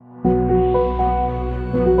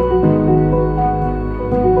It's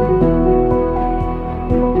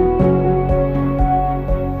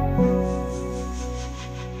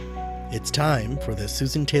time for the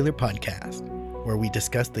Susan Taylor Podcast, where we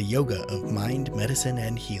discuss the yoga of mind, medicine,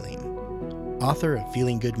 and healing. Author of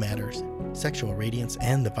Feeling Good Matters, Sexual Radiance,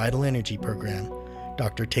 and the Vital Energy Program,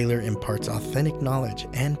 Dr. Taylor imparts authentic knowledge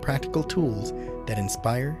and practical tools that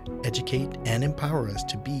inspire, educate, and empower us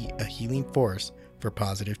to be a healing force for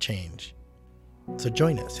positive change. So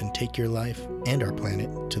join us and take your life and our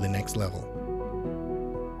planet to the next level.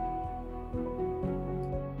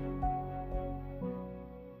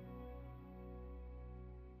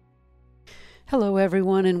 Hello,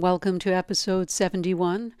 everyone, and welcome to episode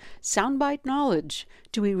 71, Soundbite Knowledge.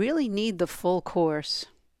 Do we really need the full course?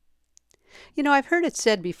 You know, I've heard it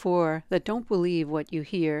said before that don't believe what you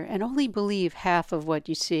hear and only believe half of what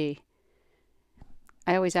you see.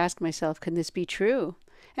 I always ask myself, can this be true?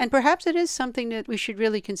 And perhaps it is something that we should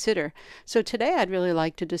really consider. So today I'd really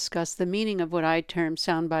like to discuss the meaning of what I term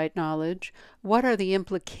soundbite knowledge. What are the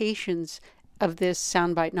implications of this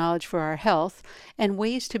soundbite knowledge for our health, and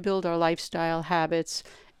ways to build our lifestyle habits,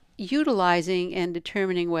 utilizing and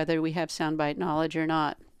determining whether we have soundbite knowledge or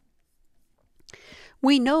not.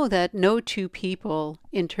 We know that no two people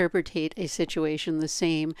interpret a situation the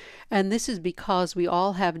same, and this is because we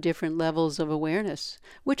all have different levels of awareness,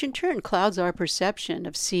 which in turn clouds our perception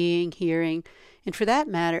of seeing, hearing, and for that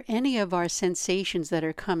matter, any of our sensations that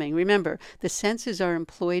are coming. Remember, the senses are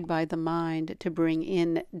employed by the mind to bring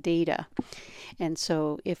in data. And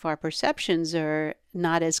so if our perceptions are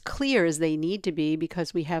not as clear as they need to be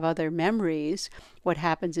because we have other memories, what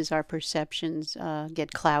happens is our perceptions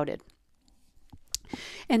get clouded.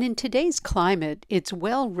 And in today's climate, it's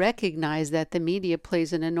well recognized that the media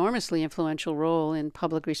plays an enormously influential role in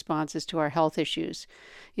public responses to our health issues.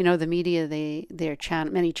 You know, the media, there are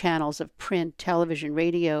many channels of print, television,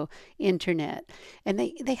 radio, internet, and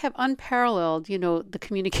they have unparalleled, the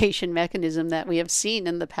communication mechanism that we have seen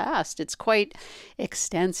in the past. It's quite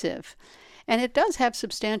extensive. And it does have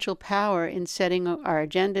substantial power in setting our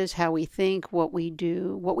agendas, how we think, what we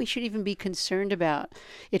do, what we should even be concerned about.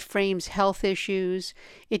 It frames health issues.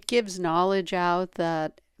 It gives knowledge out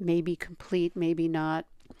that may be complete, maybe not.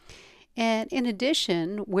 And in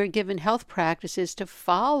addition, we're given health practices to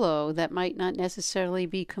follow that might not necessarily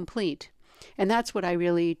be complete. And that's what I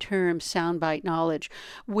really term soundbite knowledge,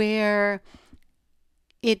 where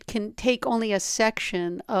it can take only a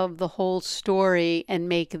section of the whole story and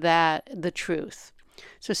make that the truth.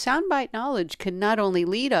 So soundbite knowledge can not only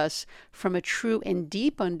lead us from a true and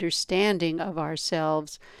deep understanding of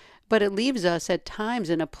ourselves, but it leaves us at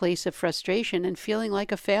times in a place of frustration and feeling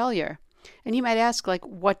like a failure. And you might ask,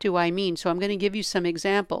 what do I mean? So I'm going to give you some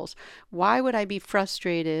examples. Why would I be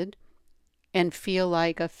frustrated and feel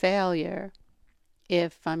like a failure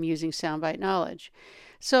if I'm using soundbite knowledge?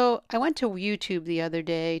 So I went to YouTube the other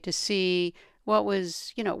day to see what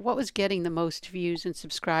was getting the most views and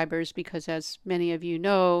subscribers, because as many of you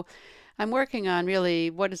know, I'm working on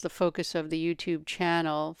really what is the focus of the YouTube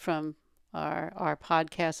channel from our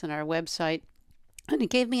podcast and our website. And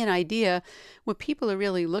it gave me an idea what people are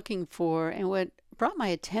really looking for, and what brought my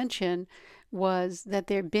attention was that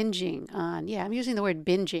they're binging on, I'm using the word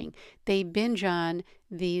binging. They binge on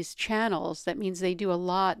these channels. That means they do a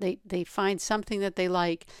lot. They find something that they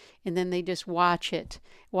like, and then they just watch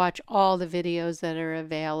all the videos that are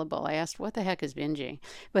available. I asked, what the heck is binging?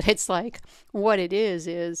 But it's what it is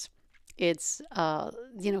it's,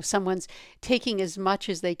 someone's taking as much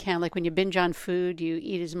as they can. Like when you binge on food, you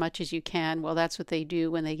eat as much as you can. Well, that's what they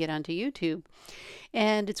do when they get onto YouTube.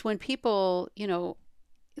 And it's when people,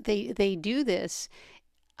 they do this.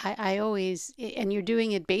 I always, and you're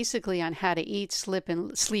doing it basically on how to eat, sleep,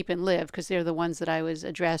 and live, because they're the ones that I was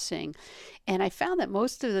addressing. And I found that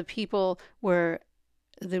most of the people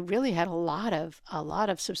that really had a lot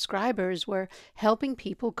of subscribers were helping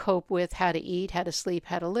people cope with how to eat, how to sleep,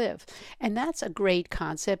 how to live. And that's a great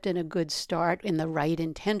concept and a good start in the right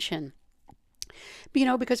intention.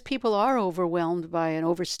 Because people are overwhelmed by an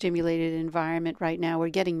overstimulated environment right now. We're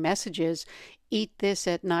getting messages, eat this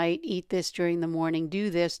at night, eat this during the morning, do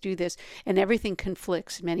this, and everything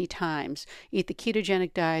conflicts many times. Eat the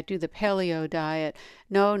ketogenic diet, do the paleo diet.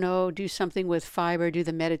 No, do something with fiber, do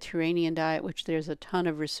the Mediterranean diet, which there's a ton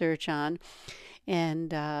of research on.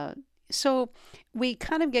 And so we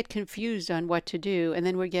kind of get confused on what to do, and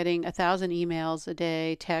then we're getting 1,000 emails a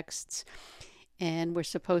day, texts, and we're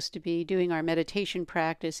supposed to be doing our meditation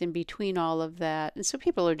practice in between all of that. And so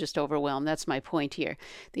people are just overwhelmed. That's my point here.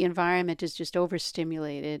 The environment is just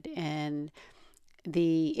overstimulated, and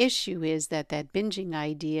the issue is that binging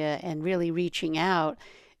idea and really reaching out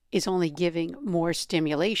is only giving more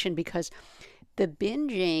stimulation, because the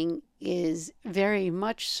binging is very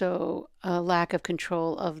much so a lack of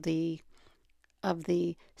control of the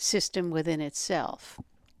system within itself.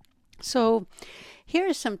 So here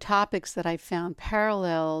are some topics that I found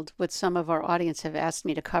paralleled with some of our audience have asked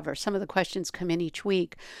me to cover. Some of the questions come in each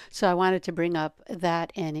week, so I wanted to bring up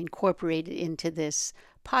that and incorporate it into this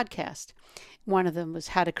podcast. One of them was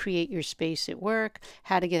how to create your space at work,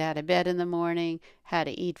 how to get out of bed in the morning, how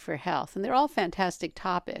to eat for health. And they're all fantastic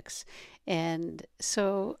topics. And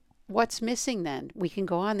so what's missing then? We can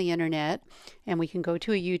go on the internet and we can go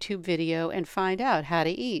to a YouTube video and find out how to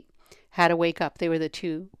eat, how to wake up. They were the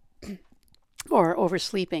two. Or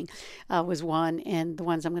oversleeping was one, and the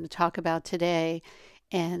ones I'm going to talk about today,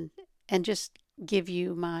 and just give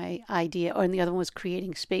you my idea. And the other one was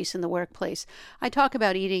creating space in the workplace. I talk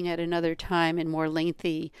about eating at another time in more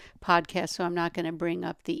lengthy podcasts, so I'm not going to bring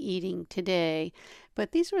up the eating today.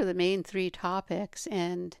 But these were the main three topics,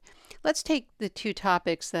 and let's take the two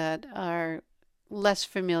topics that are less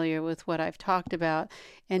familiar with what I've talked about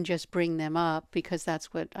and just bring them up, because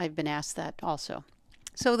that's what I've been asked that also.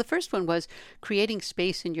 So the first one was creating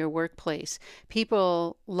space in your workplace.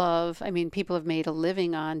 People have made a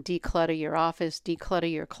living on declutter your office,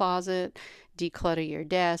 declutter your closet, declutter your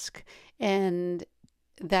desk, and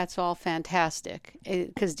that's all fantastic,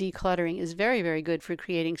 because decluttering is very, very good for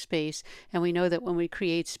creating space. And we know that when we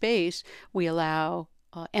create space, we allow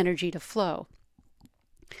energy to flow.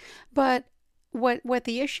 But what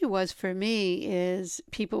the issue was for me is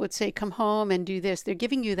people would say, come home and do this. They're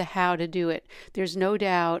giving you the how to do it. There's no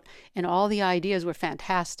doubt, and all the ideas were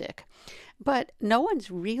fantastic. But no one's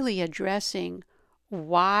really addressing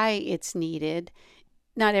why it's needed.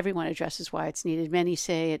 Not everyone addresses why it's needed. Many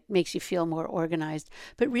say it makes you feel more organized.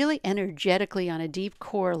 But really energetically, on a deep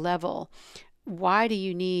core level, why do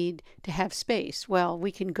you need to have space? Well,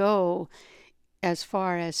 we can go as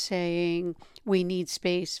far as saying we need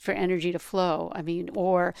space for energy to flow.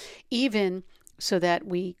 Or even so that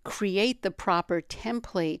we create the proper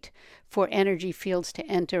template for energy fields to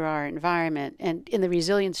enter our environment. And in the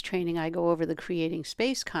resilience training, I go over the creating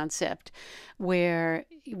space concept, where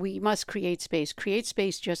we must create space. Create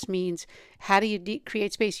space just means, how do you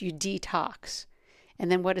create space? You detox. And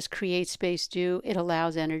then what does create space do? It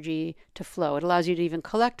allows energy to flow. It allows you to even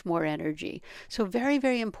collect more energy. So very,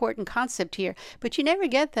 very important concept here. But you never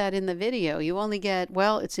get that in the video. You only get,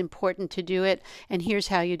 well, it's important to do it, and here's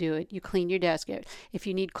how you do it. You clean your desk. If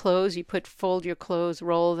you need clothes, you fold your clothes,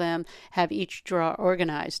 roll them, have each drawer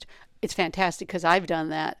organized. It's fantastic, because I've done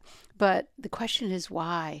that. But the question is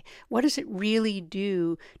why? What does it really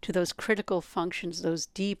do to those critical functions, those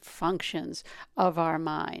deep functions of our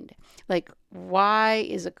mind? Like, why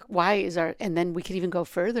is our, and then we could even go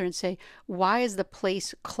further and say, why is the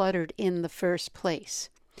place cluttered in the first place?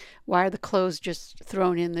 Why are the clothes just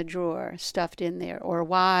thrown in the drawer, stuffed in there? Or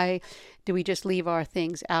why do we just leave our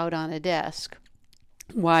things out on a desk?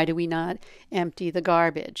 Why do we not empty the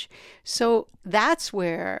garbage? So that's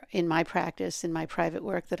where, in my practice, in my private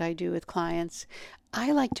work that I do with clients,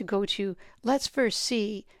 I like to go to, let's first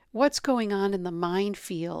see what's going on in the mind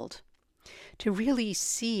field to really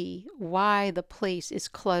see why the place is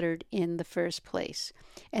cluttered in the first place.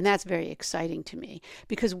 And that's very exciting to me,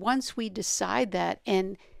 because once we decide that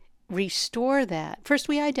and restore that. First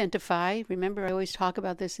we identify, remember I always talk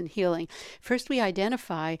about this in healing. First we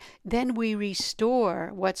identify, then we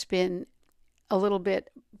restore what's been a little bit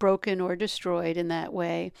broken or destroyed in that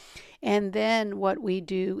way. And then what we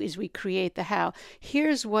do is we create the how.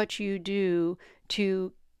 Here's what you do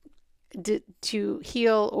to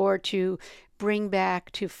heal or to bring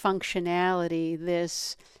back to functionality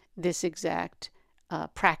this exact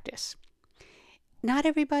practice. Not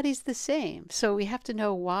everybody's the same. So we have to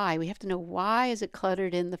know why. We have to know why is it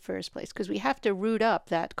cluttered in the first place, because we have to root up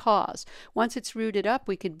that cause. Once it's rooted up,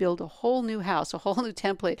 we could build a whole new house, a whole new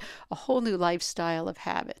template, a whole new lifestyle of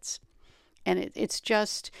habits. And it's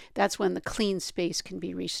just, that's when the clean space can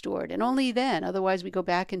be restored. And only then, otherwise we go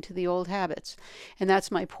back into the old habits. And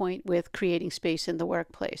that's my point with creating space in the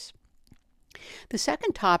workplace. The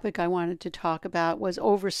second topic I wanted to talk about was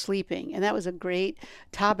oversleeping, and that was a great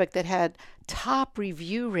topic that had top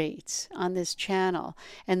review rates on this channel.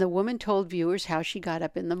 And the woman told viewers how she got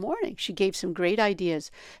up in the morning. She gave some great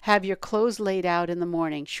ideas. Have your clothes laid out in the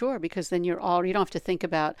morning. Sure, because then you don't have to think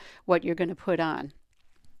about what you're going to put on.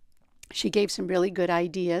 She gave some really good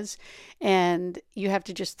ideas, and you have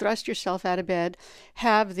to just thrust yourself out of bed,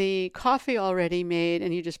 have the coffee already made,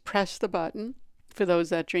 and you just press the button. For those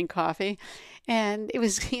that drink coffee. And it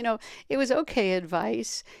was okay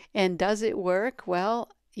advice. And does it work?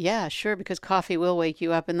 Well, Yeah, sure, because coffee will wake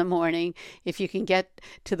you up in the morning if you can get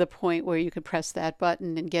to the point where you can press that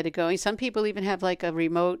button and get it going. Some people even have like a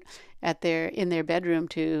remote at their in their bedroom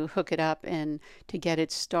to hook it up and to get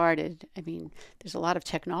it started. I mean, there's a lot of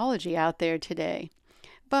technology out there today.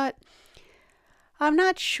 But I'm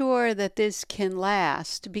not sure that this can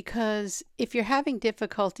last because if you're having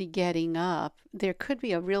difficulty getting up, there could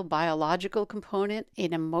be a real biological component,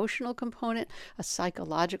 an emotional component, a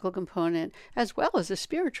psychological component, as well as a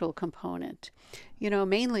spiritual component.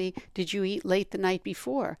 Mainly, did you eat late the night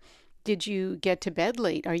before? Did you get to bed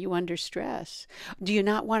late? Are you under stress? Do you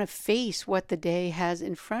not want to face what the day has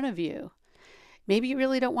in front of you? Maybe you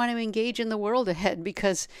really don't want to engage in the world ahead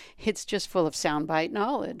because it's just full of soundbite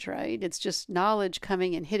knowledge, right? It's just knowledge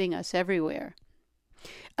coming and hitting us everywhere.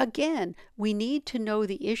 Again, we need to know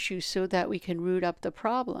the issue so that we can root up the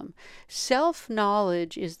problem.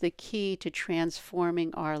 Self-knowledge is the key to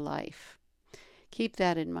transforming our life. Keep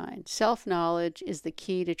that in mind. Self-knowledge is the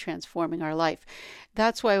key to transforming our life.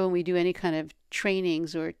 That's why when we do any kind of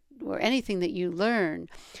trainings or anything that you learn,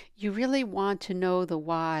 you really want to know the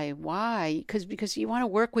why. Why? Because you want to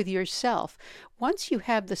work with yourself. Once you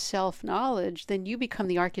have the self-knowledge, then you become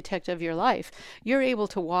the architect of your life. You're able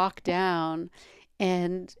to walk down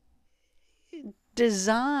and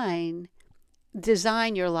design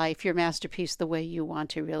your life, your masterpiece, the way you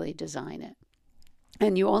want to really design it.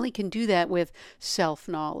 And you only can do that with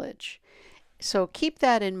self-knowledge. So keep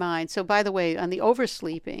that in mind. So by the way, on the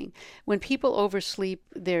oversleeping, when people oversleep,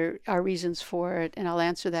 there are reasons for it, and I'll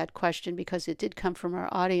answer that question because it did come from our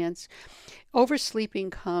audience.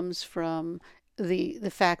 Oversleeping comes from the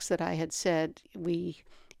facts that I had said. We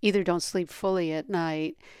either don't sleep fully at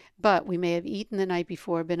night, but we may have eaten the night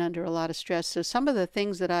before, been under a lot of stress. So some of the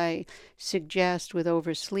things that I suggest with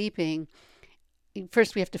oversleeping,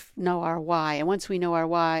 first we have to know our why. And once we know our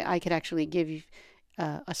why, I could actually give you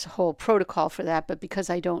a whole protocol for that, but because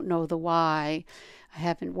I don't know the why, I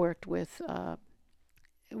haven't worked with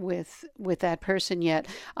that person yet.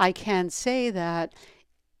 I can say that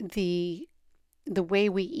the way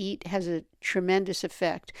we eat has a tremendous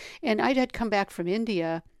effect. And I had come back from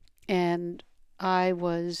India, and I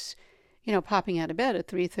was, popping out of bed at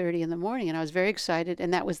 3:30 in the morning, and I was very excited.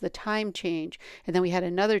 And that was the time change. And then we had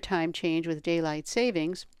another time change with daylight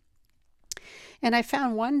savings. And I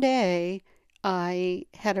found one day I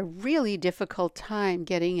had a really difficult time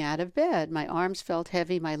getting out of bed. My arms felt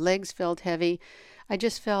heavy, my legs felt heavy. I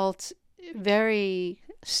just felt very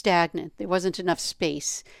stagnant. There wasn't enough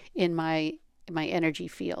space in my energy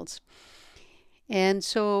fields. And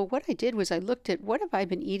so what I did was I looked at what have I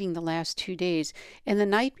been eating the last 2 days. And the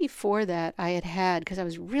night before that I had, because I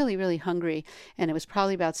was really, really hungry, and it was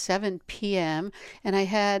probably about 7 p.m., and I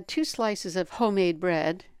had 2 slices of homemade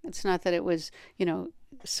bread. It's not that it was,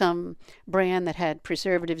 some brand that had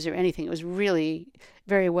preservatives or anything. It was really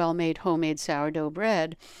very well made homemade sourdough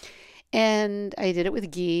bread. And I did it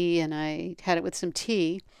with ghee, and I had it with some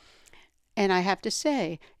tea. And I have to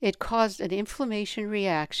say, it caused an inflammation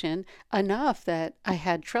reaction enough that I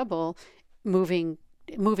had trouble moving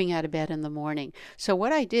out of bed in the morning. So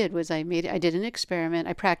what I did was I did an experiment.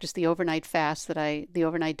 I practiced the overnight fast the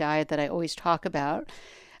overnight diet that I always talk about.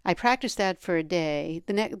 I practiced that for a day.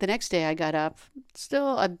 The next day I got up,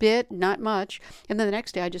 still a bit, not much, and then the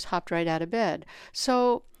next day I just hopped right out of bed.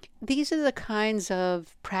 So these are the kinds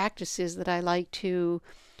of practices that I like to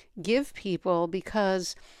give people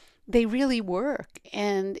because they really work,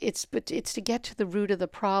 and it's to get to the root of the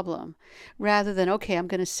problem rather than, okay, I'm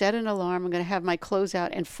going to set an alarm, I'm going to have my clothes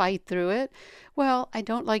out and fight through it. Well, I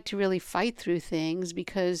don't like to really fight through things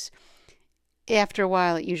because after a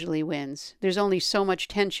while it usually wins. There's only so much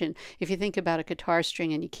tension. If you think about a guitar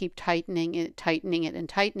string and you keep tightening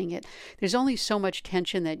it, there's only so much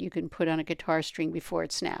tension that you can put on a guitar string before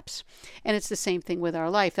it snaps. And it's the same thing with our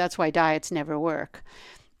life. That's why diets never work.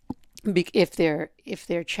 If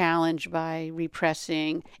they're challenged by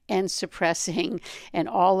repressing and suppressing and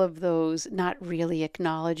all of those, not really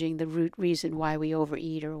acknowledging the root reason why we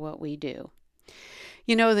overeat or what we do.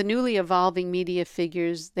 The newly evolving media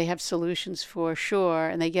figures, they have solutions for sure,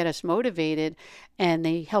 and they get us motivated, and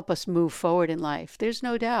they help us move forward in life. There's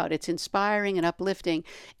no doubt. It's inspiring and uplifting,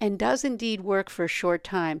 and does indeed work for a short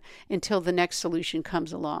time until the next solution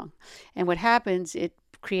comes along. And what happens, it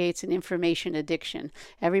creates an information addiction.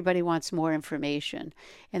 Everybody wants more information.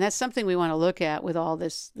 And that's something we want to look at with all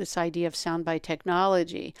this idea of soundbite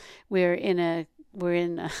technology. We're in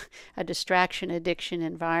a distraction addiction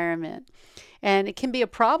environment. And it can be a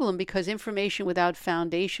problem because information without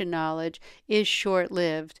foundation knowledge is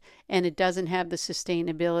short-lived, and it doesn't have the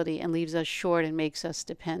sustainability and leaves us short and makes us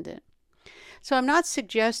dependent. So I'm not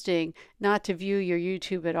suggesting not to view your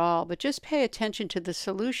YouTube at all, but just pay attention to the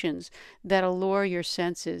solutions that allure your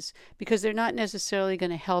senses, because they're not necessarily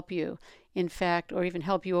going to help you, in fact, or even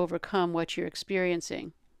help you overcome what you're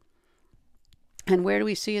experiencing. And where do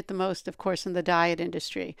we see it the most? Of course, in the diet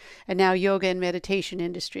industry, and now yoga and meditation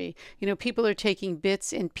industry. People are taking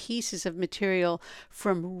bits and pieces of material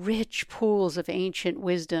from rich pools of ancient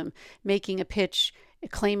wisdom, making a pitch,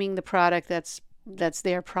 claiming the product that's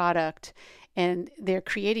their product, and they're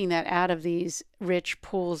creating that out of these rich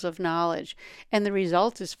pools of knowledge. And the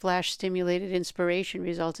result is flash stimulated inspiration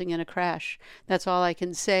resulting in a crash. That's all I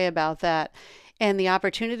can say about that. And the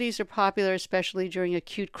opportunities are popular, especially during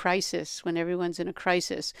acute crisis, when everyone's in a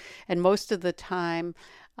crisis. And most of the time,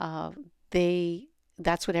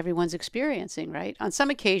 that's what everyone's experiencing, right? On some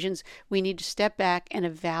occasions, we need to step back and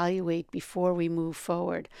evaluate before we move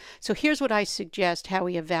forward. So here's what I suggest, how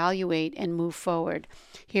we evaluate and move forward.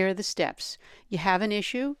 Here are the steps. You have an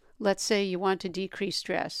issue. Let's say you want to decrease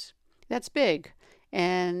stress. That's big,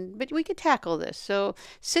 but we could tackle this. So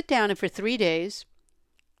sit down and for 3 days,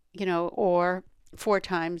 or 4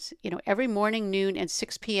 times, every morning, noon, and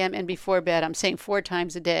 6 p.m. and before bed. I'm saying 4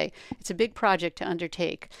 times a day. It's a big project to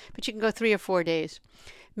undertake, but you can go 3 or 4 days.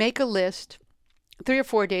 Make a list, 3 or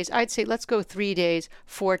 4 days. I'd say let's go 3 days,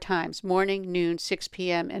 4 times, morning, noon, 6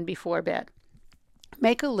 p.m., and before bed.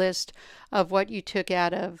 Make a list of what took you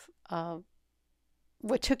out of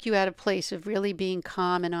place of really being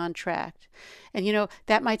calm and on track. And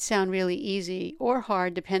that might sound really easy or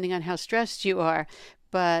hard depending on how stressed you are,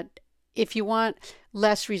 but if you want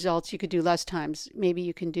less results, you could do less times. Maybe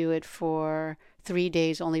you can do it for 3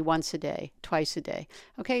 days, only once a day, twice a day.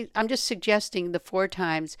 Okay, I'm just suggesting the 4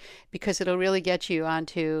 times because it'll really get you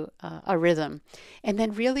onto a rhythm. And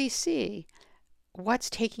then really see what's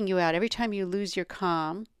taking you out. Every time you lose your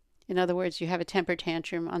calm, in other words, you have a temper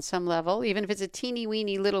tantrum on some level, even if it's a teeny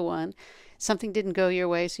weeny little one, something didn't go your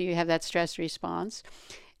way, so you have that stress response.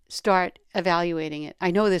 Start evaluating it.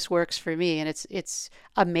 I know this works for me, and it's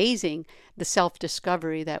amazing the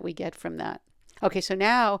self-discovery that we get from that. Okay, so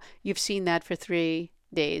now you've seen that for 3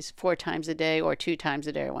 days, 4 times a day, or 2 times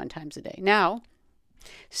a day, or 1 time a day. Now,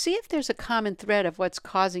 see if there's a common thread of what's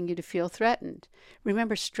causing you to feel threatened.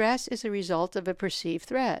 Remember, stress is a result of a perceived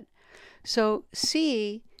threat. So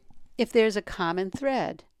see if there's a common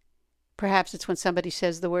thread. Perhaps it's when somebody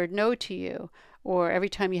says the word no to you, or every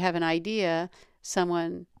time you have an idea,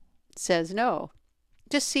 someone says no.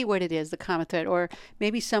 Just see what it is, the common thread. Or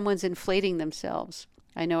maybe someone's inflating themselves.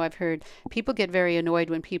 I know I've heard people get very annoyed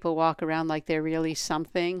when people walk around like they're really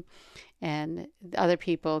something, and other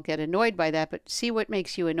people get annoyed by that, but see what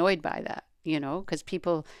makes you annoyed by that, because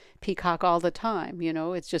people peacock all the time,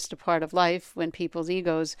 it's just a part of life. When people's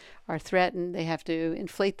egos are threatened, they have to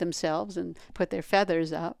inflate themselves and put their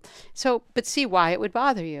feathers up. So, but see why it would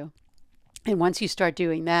bother you. And once you start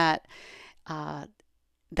doing that,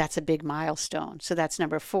 that's a big milestone. So that's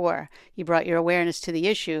number 4. You brought your awareness to the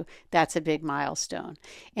issue. That's a big milestone.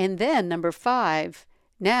 And then number 5,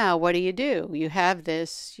 now what do? You have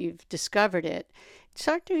this, you've discovered it.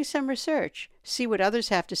 Start doing some research. See what others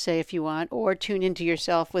have to say if you want, or tune into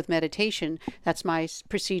yourself with meditation. That's my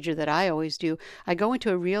procedure that I always do. I go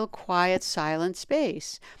into a real quiet, silent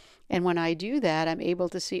space. And when I do that, I'm able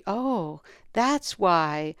to see, oh, that's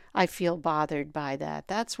why I feel bothered by that.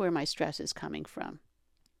 That's where my stress is coming from.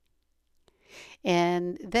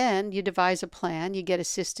 And then you devise a plan. You get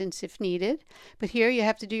assistance if needed. But here you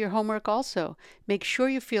have to do your homework also. Make sure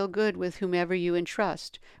you feel good with whomever you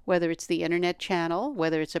entrust, whether it's the internet channel,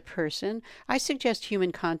 whether it's a person. I suggest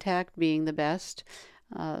human contact being the best.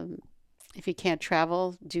 If you can't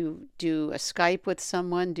travel, do a Skype with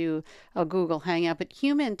someone, do a Google Hangout. But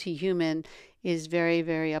human to human is very,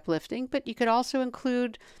 very uplifting. But you could also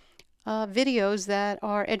include videos that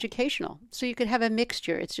are educational. So you could have a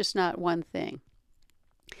mixture. It's just not one thing.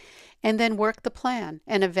 And then work the plan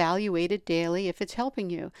and evaluate it daily if it's helping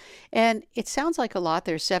you. And it sounds like a lot.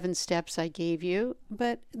 There are 7 steps I gave you,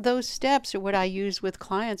 but those steps are what I use with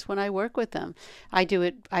clients when I work with them. I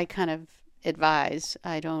kind of advise.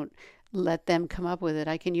 I don't let them come up with it.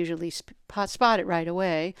 I can usually spot it right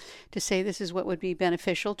away to say this is what would be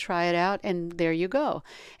beneficial, try it out, and there you go.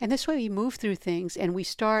 And this way we move through things and we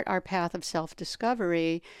start our path of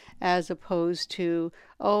self-discovery as opposed to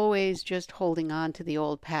always just holding on to the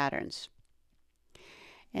old patterns.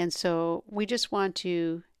 And so we just want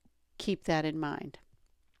to keep that in mind.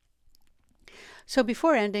 So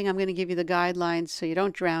before ending, I'm going to give you the guidelines so you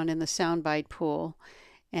don't drown in the soundbite pool.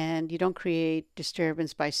 And you don't create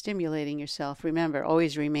disturbance by stimulating yourself. Remember,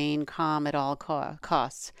 always remain calm at all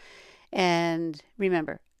costs. And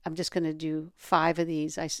remember, I'm just going to do 5 of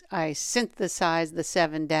these. I synthesized the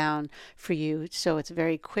 7 down for you so it's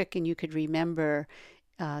very quick and you could remember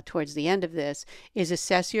towards the end of this, is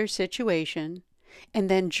assess your situation and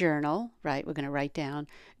then journal, right? We're going to write down,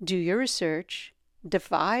 do your research,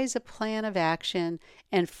 devise a plan of action,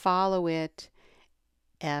 and follow it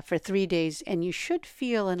for 3 days, and you should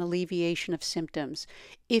feel an alleviation of symptoms.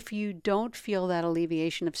 If you don't feel that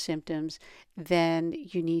alleviation of symptoms, then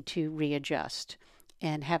you need to readjust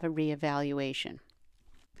and have a reevaluation.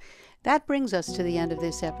 That brings us to the end of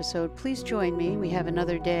this episode. Please join me. We have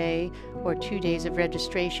another day or 2 days of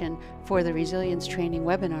registration for the Resilience Training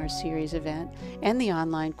Webinar Series event and the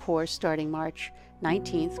online course starting March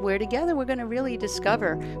 19th, where together we're going to really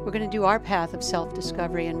discover, we're going to do our path of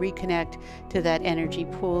self-discovery and reconnect to that energy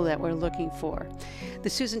pool that we're looking for. The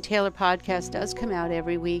Susan Taylor podcast does come out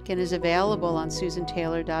every week and is available on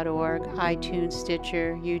susantaylor.org, iTunes,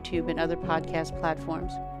 Stitcher, YouTube, and other podcast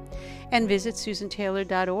platforms. And visit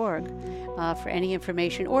susantaylor.org for any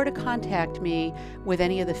information or to contact me with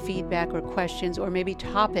any of the feedback or questions or maybe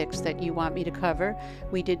topics that you want me to cover.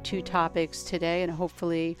 We did 2 topics today, and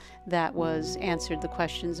hopefully that answered the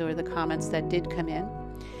questions or the comments that did come in.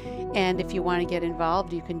 And if you want to get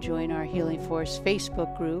involved, you can join our Healing Force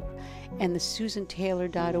Facebook group and the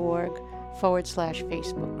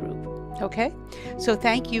susantaylor.org/Facebook group. Okay? So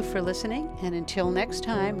thank you for listening, and until next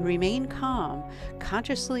time, remain calm,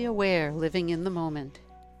 consciously aware, living in the moment.